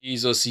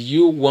Jesus.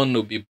 You want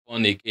to be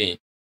born again.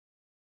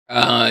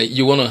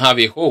 You want to have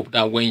a hope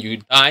that when you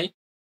die,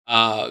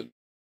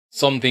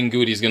 something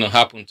good is going to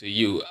happen to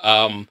you.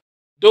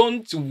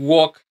 Don't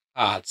work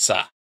hard,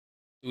 sir,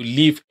 to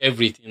leave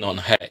everything on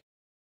earth.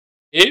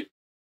 Okay?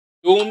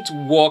 Don't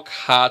work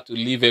hard to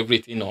leave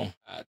everything on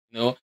earth.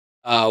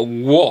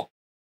 Work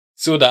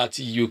so that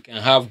you can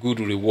have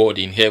good reward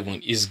in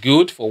heaven. It's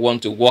good for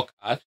one to work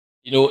hard.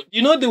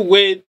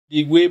 The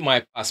way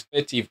my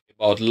perspective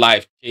about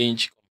life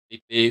changed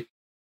completely.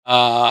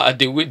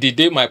 The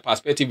day my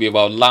perspective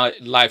about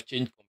life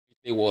changed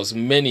completely was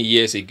many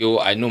years ago.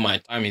 I know my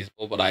time is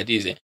over, but I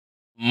did.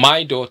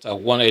 My daughter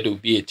wanted to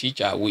be a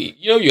teacher.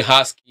 You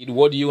ask kid,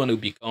 what do you want to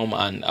become?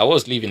 And I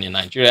was living in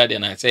Nigeria.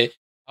 Then I said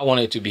I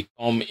wanted to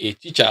become a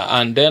teacher.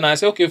 And then I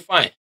said, okay,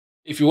 fine.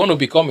 If you want to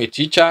become a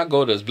teacher,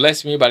 God has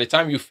blessed me. By the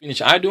time you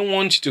finish, I don't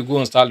want you to go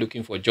and start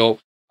looking for a job.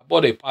 I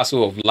bought a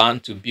parcel of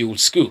land to build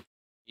school.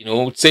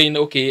 Saying,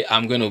 okay,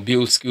 I'm going to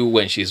build school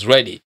when she's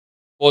ready.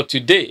 But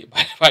today,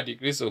 by the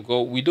grace of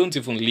God, we don't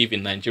even live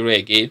in Nigeria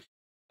again.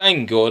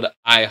 Thank God,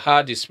 I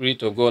heard the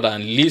Spirit of God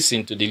and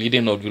listened to the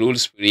leading of the Holy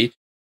Spirit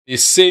the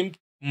same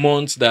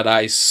month that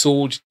I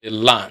sold the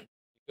land.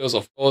 Because,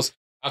 of course,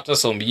 after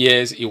some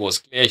years, it was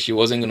clear she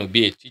wasn't going to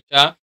be a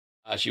teacher.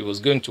 She was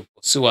going to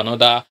pursue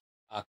another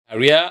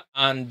career.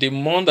 And the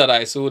month that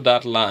I sold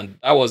that land,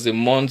 that was the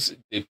month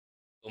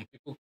some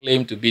people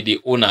claimed to be the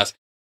owners.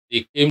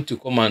 They came to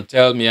come and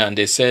tell me, and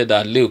they said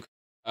that, look,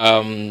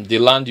 the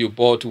land you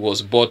bought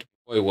was bought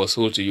before it was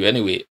sold to you.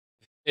 Anyway,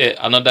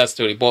 another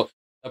story. But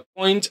the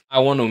point I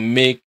want to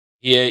make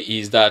here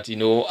is that,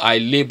 I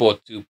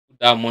labored to put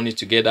that money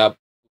together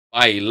to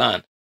buy a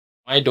land.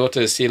 My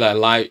daughter is still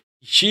alive.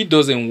 She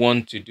doesn't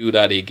want to do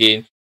that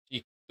again.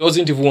 She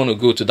doesn't even want to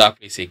go to that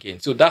place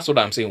again. So that's what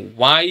I'm saying.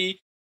 Why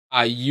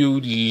are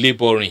you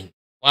laboring?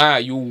 Why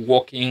are you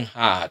working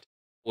hard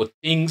for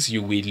things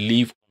you will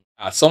leave on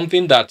earth?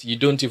 Something that you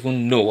don't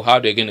even know how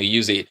they're going to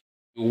use it.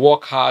 You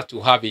work hard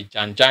to have a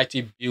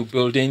gigantic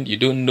building. You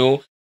don't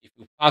know if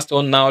you passed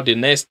on now the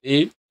next day.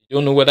 You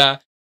don't know whether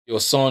your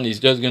son is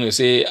just going to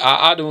say,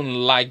 I don't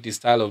like the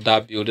style of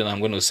that building. I'm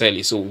going to sell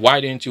it. So why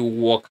don't you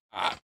work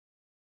hard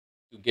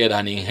to get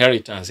an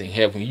inheritance in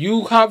heaven?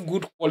 You have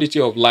good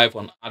quality of life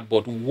on earth,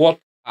 but work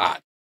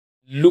hard.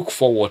 Look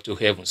forward to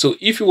heaven. So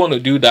if you want to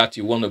do that,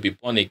 you want to be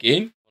born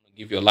again, you want to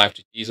give your life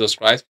to Jesus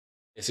Christ,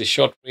 there's a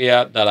short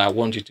prayer that I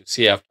want you to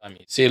say after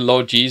me. Say,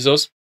 Lord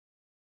Jesus,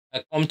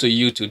 I come to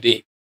you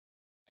today.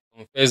 I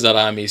confess that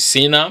I am a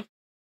sinner.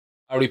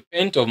 I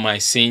repent of my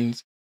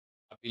sins.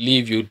 I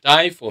believe you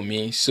died for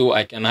me so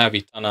I can have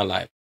eternal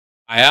life.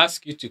 I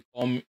ask you to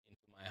come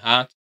into my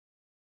heart,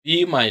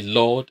 be my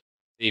Lord and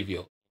Savior.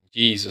 In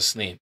Jesus'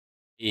 name,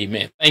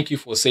 amen. Thank you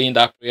for saying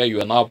that prayer.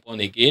 You are now born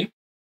again.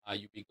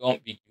 You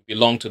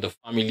belong to the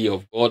family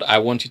of God. I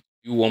want you to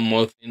do one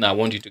more thing. I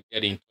want you to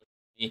get in touch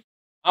with me.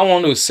 I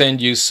want to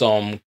send you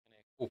some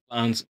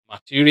plans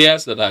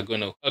materials that are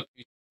going to help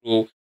you to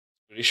grow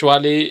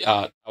spiritually.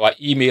 Our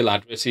email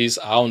addresses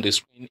are on the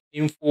screen: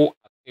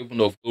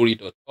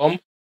 info@havenofglory.com.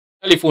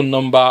 Telephone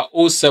number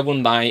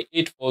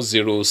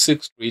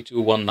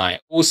 079-840-63219.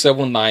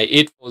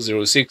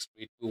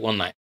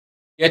 079-840-63219.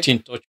 Get in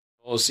touch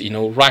with us,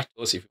 write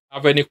to us. If you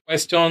have any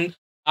question,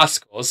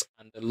 ask us,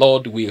 and the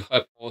Lord will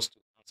help us to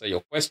answer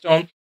your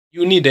question.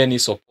 You need any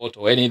support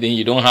or anything,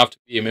 you don't have to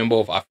be a member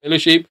of our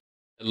fellowship.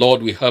 The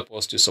Lord will help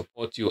us to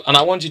support you. And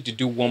I want you to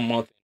do one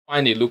more thing.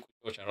 Find a local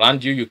church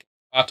around you can be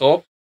part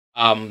of.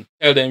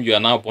 Tell them you are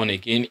now born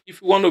again.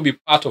 If you want to be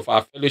part of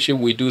our fellowship,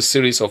 we do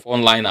series of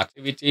online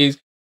activities.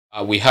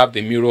 We have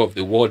the Mirror of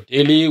the Word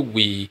daily.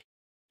 We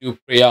do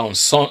prayer on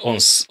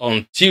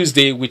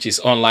Tuesday, which is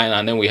online,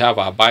 and then we have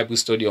our Bible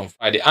study on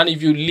Friday. And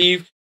if you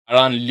live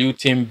around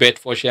Luton,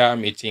 Bedfordshire,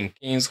 Milton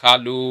Keynes,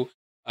 Harlow,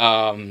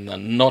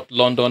 North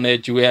London,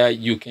 Edgware,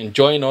 you can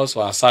join us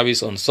for our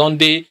service on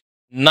Sunday,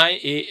 9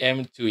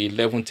 a.m. to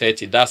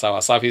 11:30. That's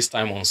our service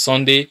time on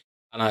Sunday.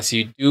 And as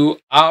you do,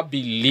 I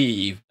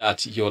believe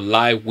that your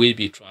life will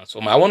be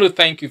transformed. I want to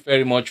thank you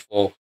very much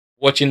for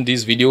watching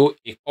this video.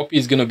 A copy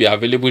is going to be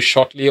available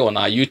shortly on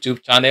our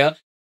YouTube channel.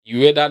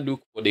 You either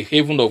look for the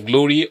haven of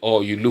glory,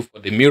 or you look for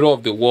the mirror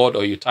of the word,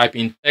 or you type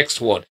in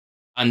text word.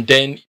 And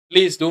then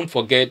please don't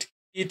forget,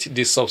 hit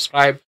the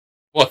subscribe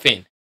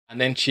button and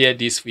then share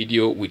this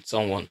video with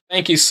someone.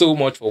 Thank you so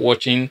much for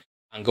watching,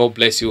 and God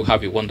bless you.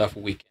 Have a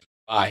wonderful weekend.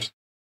 Bye.